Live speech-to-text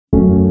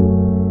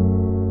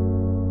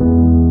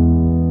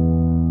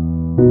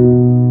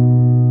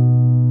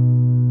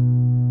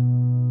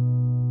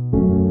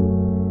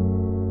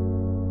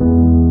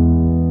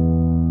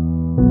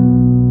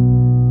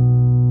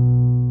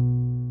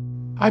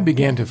I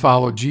began to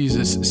follow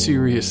Jesus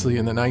seriously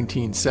in the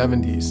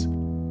 1970s.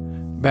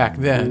 Back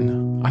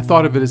then, I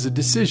thought of it as a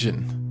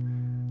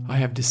decision. I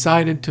have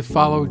decided to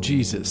follow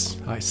Jesus,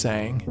 I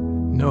sang.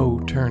 No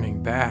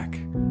turning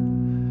back.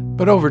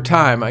 But over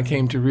time, I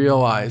came to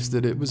realize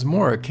that it was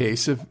more a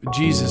case of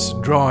Jesus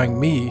drawing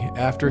me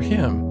after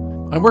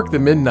him. I worked the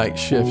midnight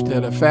shift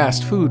at a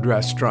fast food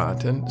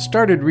restaurant and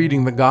started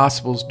reading the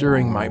Gospels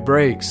during my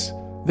breaks.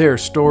 Their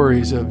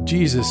stories of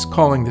Jesus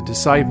calling the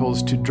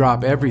disciples to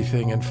drop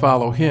everything and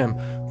follow him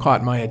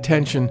caught my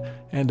attention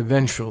and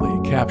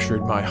eventually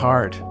captured my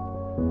heart.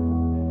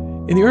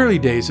 In the early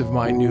days of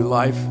my new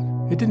life,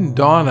 it didn't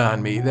dawn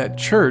on me that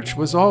church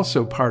was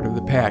also part of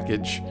the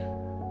package.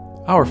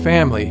 Our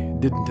family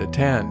didn't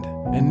attend,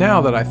 and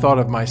now that I thought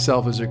of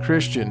myself as a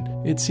Christian,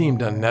 it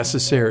seemed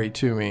unnecessary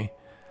to me.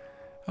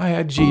 I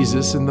had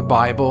Jesus and the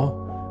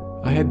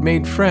Bible. I had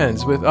made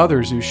friends with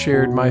others who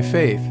shared my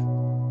faith.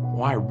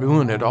 Why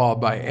ruin it all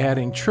by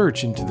adding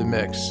church into the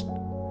mix?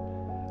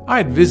 I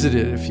had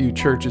visited a few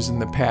churches in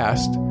the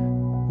past.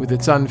 With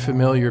its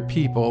unfamiliar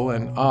people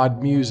and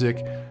odd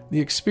music, the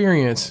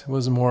experience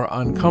was more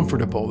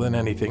uncomfortable than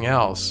anything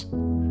else.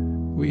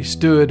 We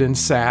stood and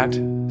sat,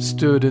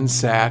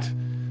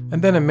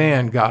 and then a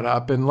man got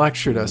up and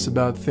lectured us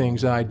about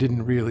things I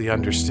didn't really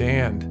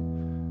understand.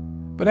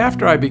 But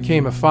after I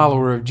became a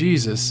follower of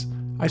Jesus,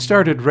 I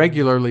started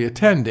regularly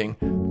attending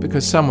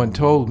because someone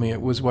told me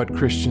it was what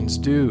Christians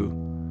do.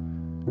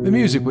 The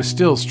music was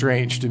still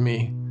strange to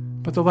me,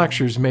 but the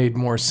lectures made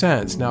more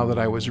sense now that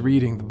I was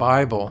reading the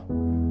Bible.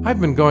 I've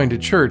been going to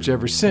church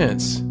ever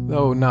since,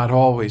 though not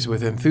always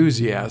with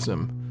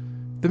enthusiasm.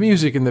 The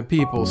music and the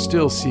people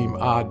still seem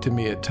odd to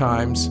me at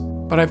times,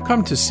 but I've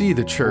come to see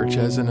the church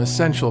as an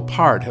essential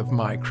part of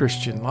my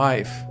Christian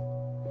life.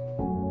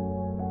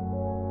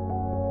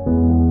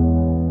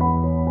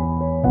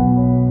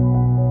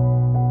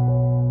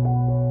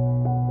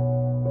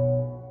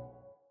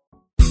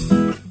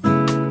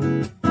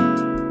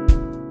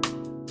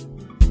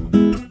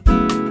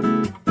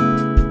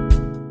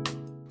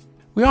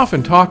 We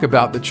often talk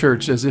about the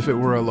church as if it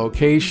were a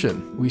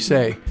location. We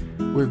say,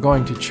 we're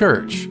going to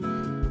church.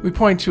 We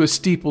point to a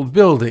steepled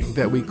building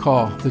that we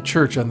call the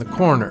church on the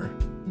corner.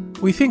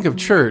 We think of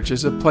church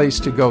as a place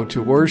to go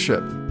to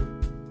worship.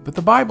 But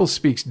the Bible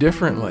speaks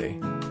differently.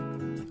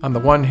 On the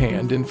one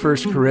hand, in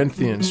 1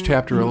 Corinthians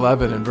chapter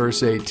 11 and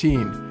verse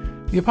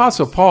 18, the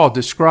Apostle Paul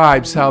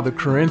describes how the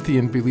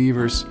Corinthian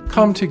believers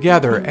come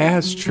together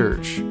as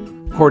church.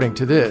 According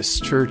to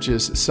this, church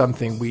is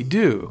something we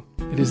do.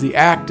 It is the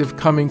act of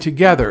coming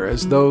together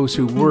as those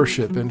who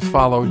worship and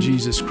follow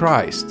Jesus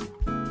Christ.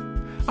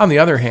 On the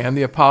other hand,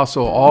 the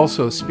apostle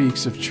also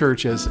speaks of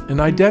church as an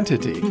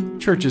identity.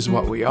 Church is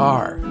what we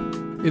are.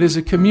 It is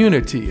a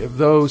community of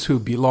those who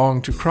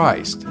belong to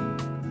Christ.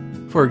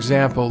 For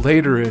example,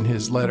 later in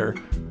his letter,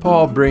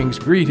 Paul brings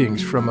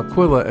greetings from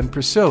Aquila and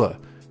Priscilla,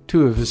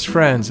 two of his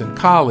friends and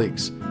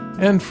colleagues,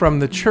 and from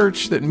the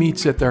church that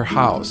meets at their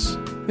house.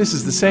 This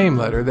is the same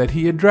letter that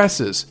he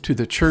addresses to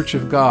the church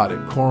of God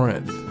at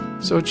Corinth.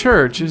 So a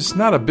church is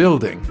not a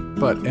building,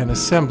 but an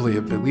assembly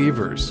of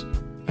believers.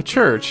 A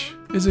church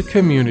is a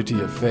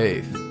community of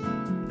faith.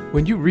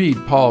 When you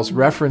read Paul's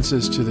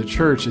references to the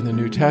church in the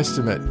New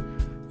Testament,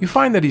 you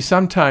find that he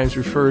sometimes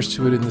refers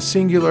to it in the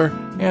singular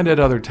and at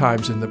other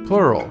times in the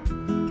plural.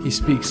 He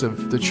speaks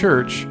of the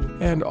church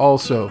and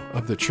also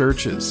of the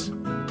churches.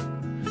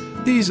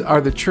 These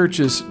are the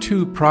church's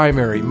two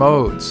primary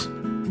modes.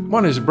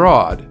 One is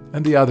broad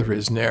and the other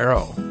is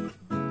narrow.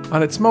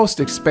 On its most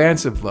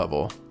expansive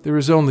level, there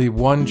is only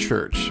one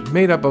church,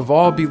 made up of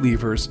all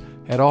believers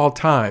at all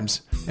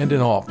times and in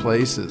all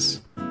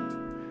places.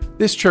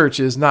 This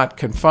church is not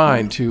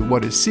confined to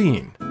what is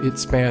seen. It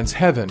spans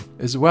heaven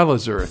as well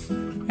as earth,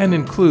 and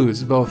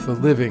includes both the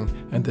living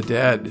and the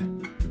dead.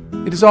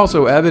 It is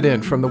also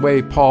evident from the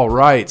way Paul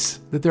writes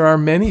that there are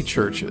many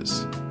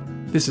churches.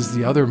 This is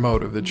the other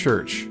mode of the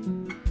church.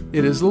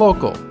 It is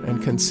local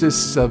and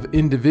consists of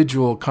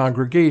individual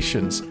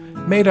congregations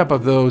made up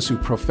of those who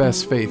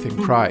profess faith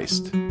in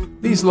Christ.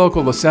 These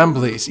local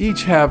assemblies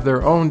each have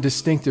their own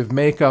distinctive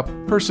makeup,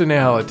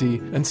 personality,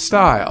 and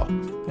style,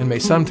 and may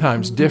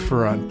sometimes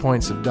differ on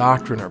points of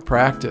doctrine or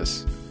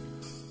practice.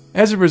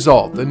 As a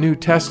result, the New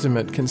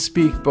Testament can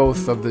speak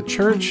both of the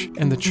church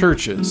and the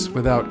churches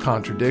without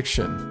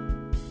contradiction.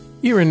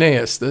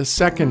 Irenaeus, the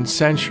 2nd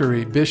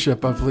century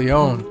bishop of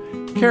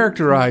Lyon,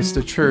 characterized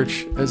the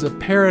church as a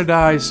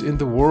paradise in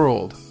the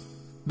world.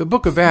 The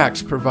book of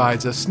Acts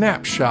provides a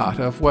snapshot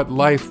of what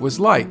life was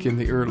like in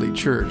the early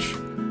church.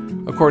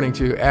 According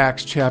to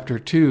Acts chapter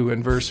 2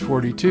 and verse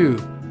 42,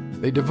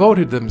 they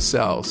devoted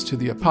themselves to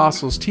the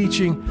apostles'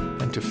 teaching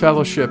and to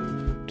fellowship,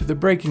 to the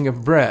breaking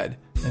of bread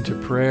and to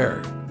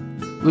prayer.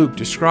 Luke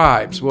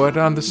describes what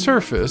on the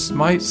surface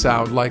might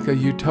sound like a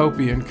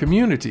utopian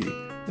community.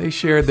 They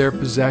shared their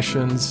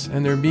possessions,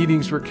 and their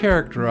meetings were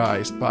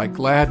characterized by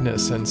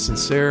gladness and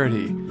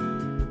sincerity.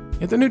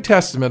 Yet the New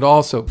Testament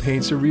also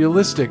paints a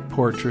realistic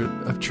portrait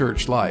of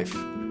church life.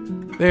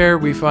 There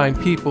we find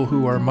people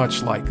who are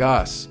much like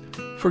us,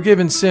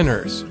 forgiven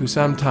sinners who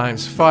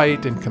sometimes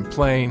fight and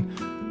complain,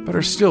 but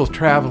are still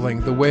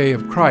traveling the way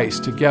of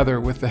Christ together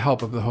with the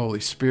help of the Holy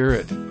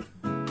Spirit.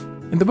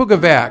 In the book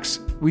of Acts,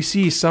 we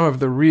see some of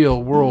the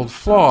real-world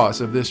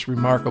flaws of this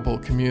remarkable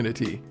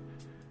community.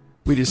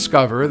 We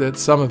discover that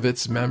some of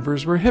its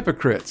members were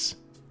hypocrites.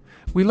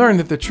 We learn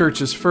that the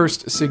church's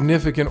first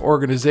significant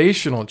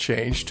organizational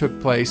change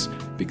took place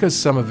because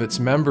some of its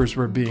members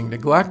were being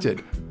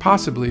neglected,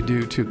 possibly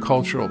due to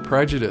cultural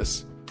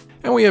prejudice.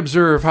 And we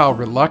observe how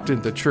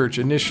reluctant the church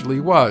initially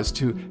was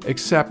to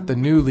accept the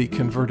newly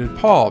converted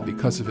Paul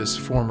because of his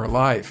former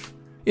life.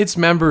 Its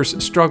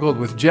members struggled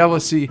with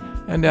jealousy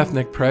and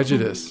ethnic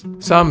prejudice.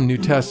 Some New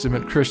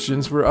Testament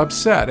Christians were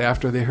upset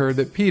after they heard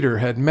that Peter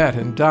had met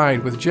and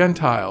dined with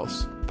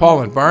Gentiles.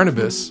 Paul and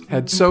Barnabas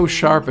had so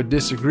sharp a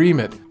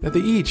disagreement that they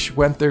each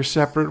went their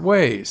separate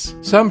ways.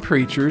 Some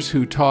preachers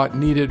who taught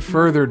needed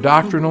further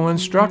doctrinal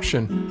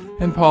instruction,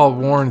 and Paul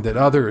warned that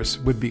others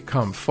would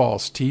become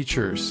false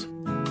teachers.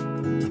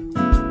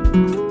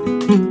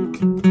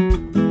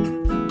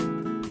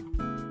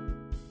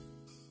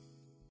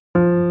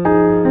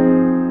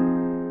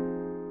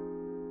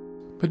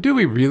 But do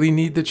we really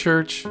need the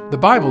church? The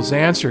Bible's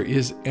answer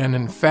is an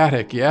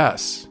emphatic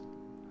yes.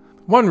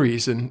 One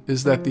reason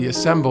is that the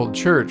assembled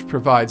church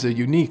provides a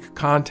unique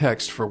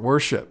context for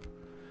worship.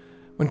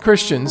 When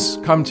Christians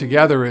come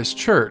together as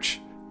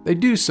church, they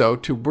do so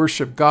to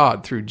worship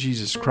God through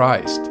Jesus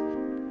Christ.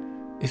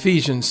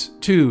 Ephesians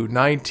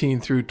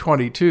 2:19 through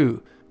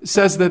 22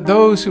 says that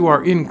those who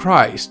are in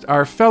Christ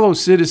are fellow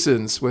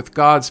citizens with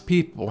God's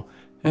people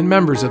and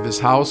members of his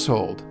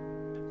household.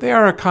 They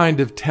are a kind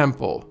of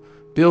temple,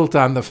 built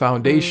on the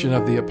foundation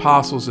of the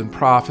apostles and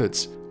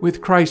prophets, with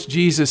Christ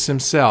Jesus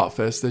himself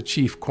as the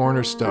chief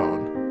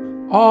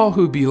cornerstone. All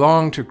who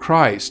belong to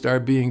Christ are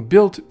being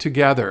built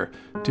together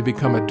to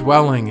become a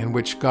dwelling in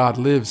which God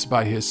lives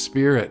by his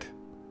Spirit.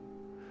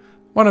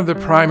 One of the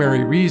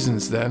primary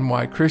reasons, then,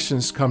 why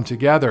Christians come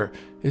together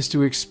is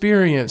to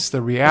experience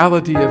the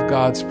reality of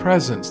God's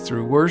presence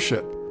through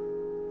worship.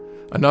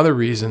 Another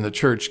reason the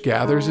church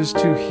gathers is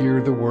to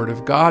hear the Word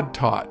of God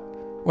taught.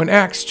 When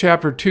Acts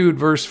chapter 2,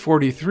 verse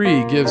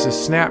 43 gives a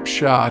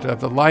snapshot of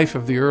the life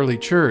of the early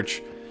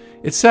church,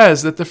 it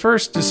says that the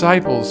first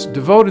disciples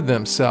devoted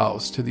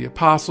themselves to the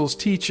apostles'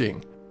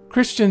 teaching.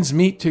 Christians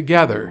meet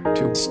together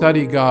to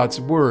study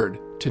God's Word,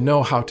 to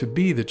know how to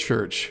be the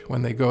church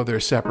when they go their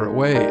separate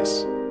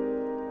ways.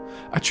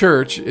 A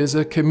church is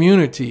a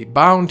community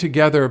bound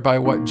together by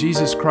what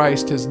Jesus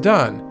Christ has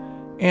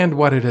done and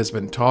what it has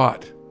been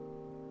taught.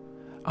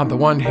 On the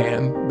one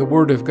hand, the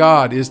Word of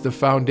God is the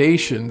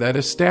foundation that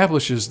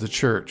establishes the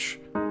church.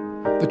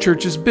 The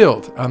church is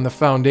built on the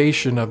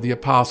foundation of the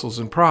apostles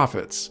and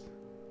prophets.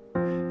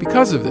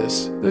 Because of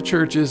this, the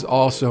church is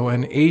also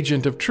an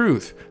agent of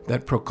truth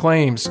that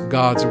proclaims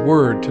God's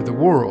Word to the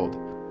world.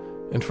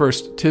 In 1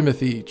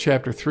 Timothy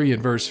chapter 3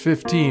 and verse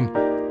 15,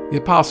 the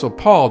Apostle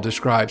Paul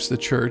describes the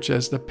church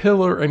as the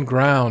pillar and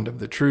ground of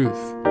the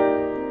truth.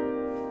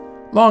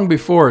 Long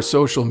before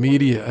social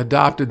media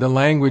adopted the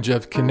language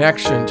of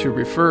connection to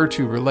refer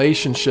to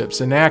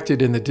relationships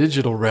enacted in the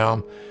digital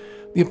realm,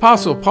 the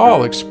Apostle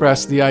Paul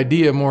expressed the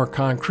idea more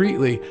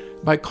concretely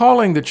by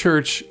calling the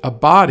church a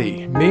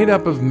body made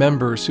up of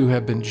members who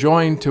have been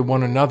joined to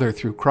one another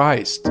through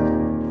Christ.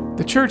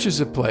 The church is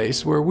a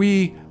place where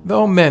we,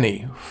 though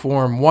many,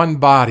 form one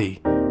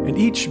body, and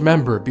each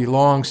member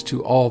belongs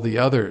to all the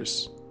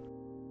others.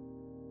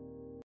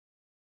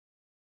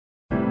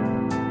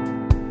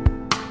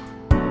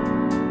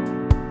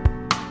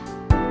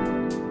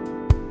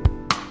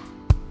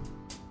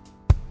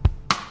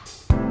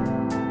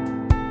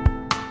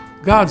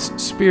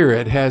 God's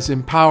Spirit has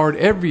empowered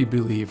every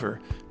believer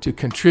to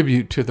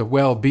contribute to the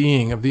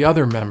well-being of the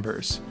other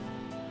members.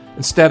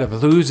 Instead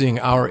of losing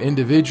our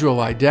individual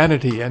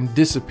identity and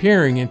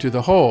disappearing into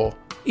the whole,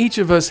 each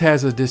of us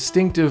has a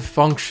distinctive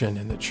function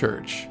in the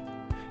church.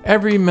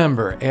 Every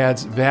member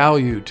adds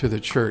value to the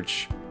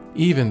church,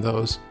 even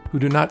those who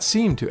do not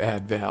seem to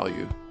add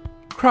value.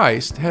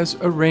 Christ has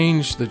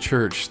arranged the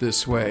church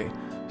this way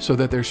so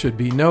that there should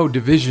be no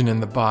division in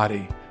the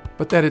body,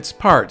 but that its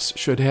parts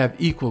should have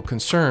equal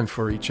concern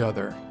for each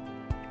other.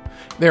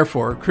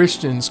 Therefore,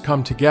 Christians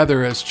come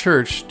together as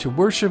church to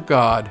worship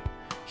God,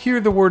 hear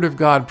the Word of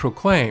God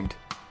proclaimed,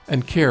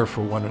 and care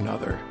for one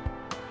another.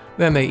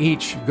 Then they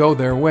each go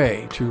their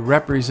way to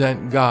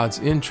represent God's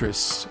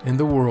interests in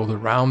the world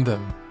around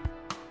them.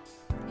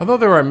 Although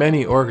there are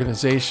many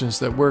organizations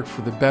that work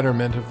for the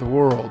betterment of the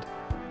world,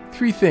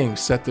 three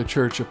things set the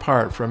church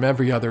apart from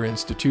every other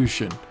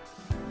institution.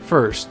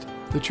 First,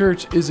 the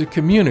church is a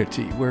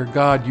community where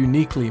God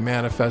uniquely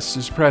manifests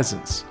His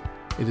presence.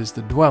 It is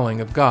the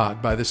dwelling of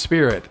God by the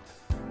Spirit.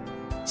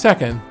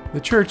 Second,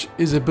 the church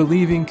is a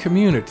believing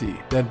community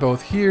that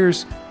both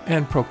hears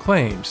and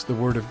proclaims the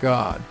Word of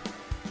God.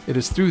 It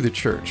is through the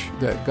church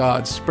that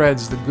God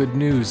spreads the good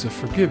news of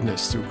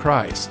forgiveness through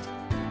Christ.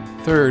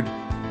 Third,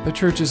 the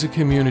church is a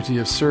community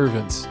of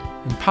servants,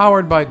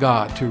 empowered by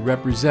God to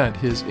represent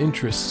His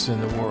interests in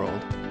the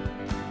world.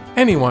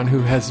 Anyone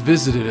who has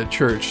visited a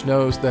church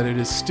knows that it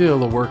is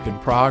still a work in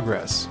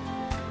progress.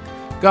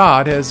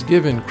 God has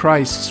given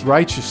Christ's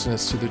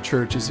righteousness to the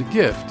church as a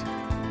gift,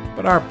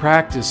 but our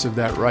practice of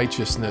that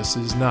righteousness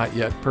is not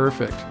yet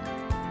perfect.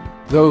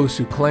 Those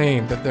who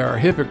claim that there are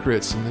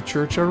hypocrites in the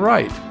church are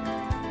right.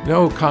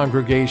 No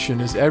congregation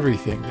is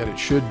everything that it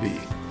should be.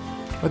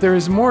 But there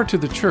is more to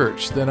the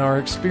church than our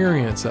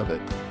experience of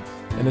it.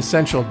 An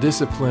essential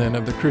discipline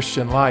of the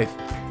Christian life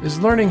is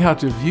learning how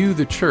to view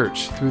the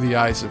church through the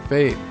eyes of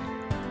faith.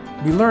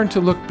 We learn to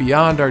look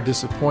beyond our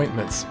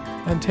disappointments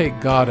and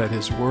take God at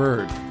His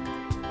word.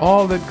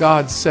 All that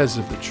God says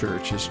of the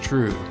church is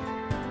true.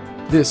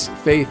 This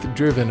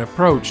faith-driven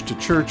approach to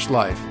church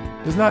life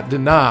does not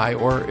deny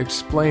or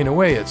explain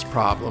away its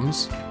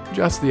problems,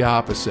 just the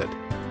opposite.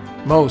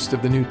 Most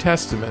of the New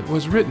Testament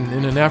was written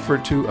in an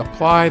effort to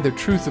apply the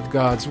truth of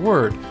God's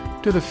Word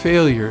to the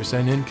failures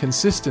and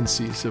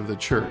inconsistencies of the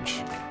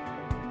church.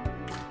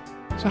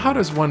 So how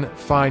does one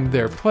find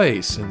their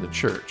place in the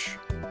church?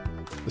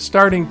 The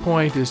starting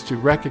point is to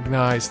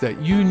recognize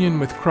that union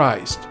with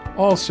Christ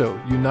also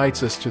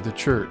unites us to the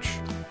church.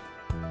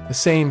 The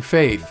same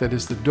faith that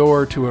is the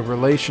door to a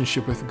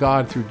relationship with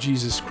God through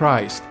Jesus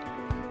Christ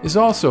is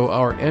also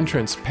our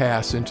entrance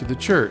pass into the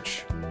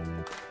church.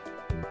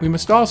 We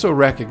must also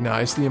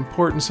recognize the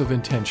importance of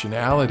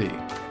intentionality.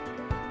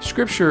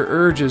 Scripture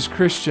urges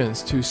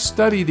Christians to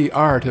study the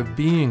art of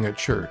being a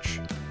church.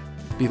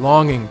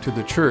 Belonging to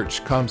the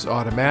church comes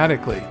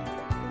automatically,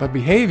 but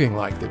behaving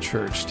like the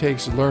church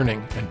takes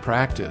learning and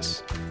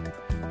practice.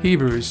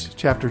 Hebrews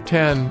chapter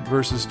 10,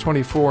 verses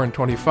 24 and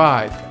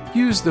 25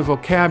 use the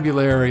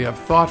vocabulary of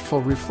thoughtful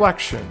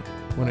reflection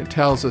when it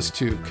tells us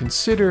to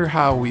consider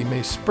how we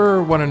may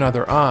spur one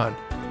another on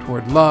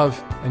toward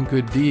love and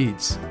good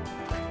deeds,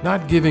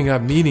 not giving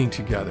up meeting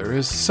together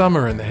as some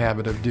are in the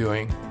habit of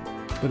doing,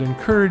 but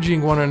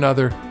encouraging one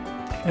another,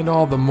 and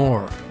all the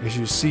more as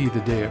you see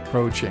the day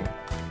approaching.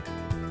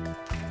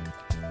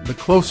 The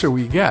closer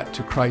we get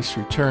to Christ's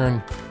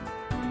return,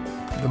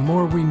 the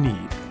more we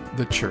need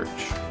the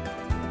church.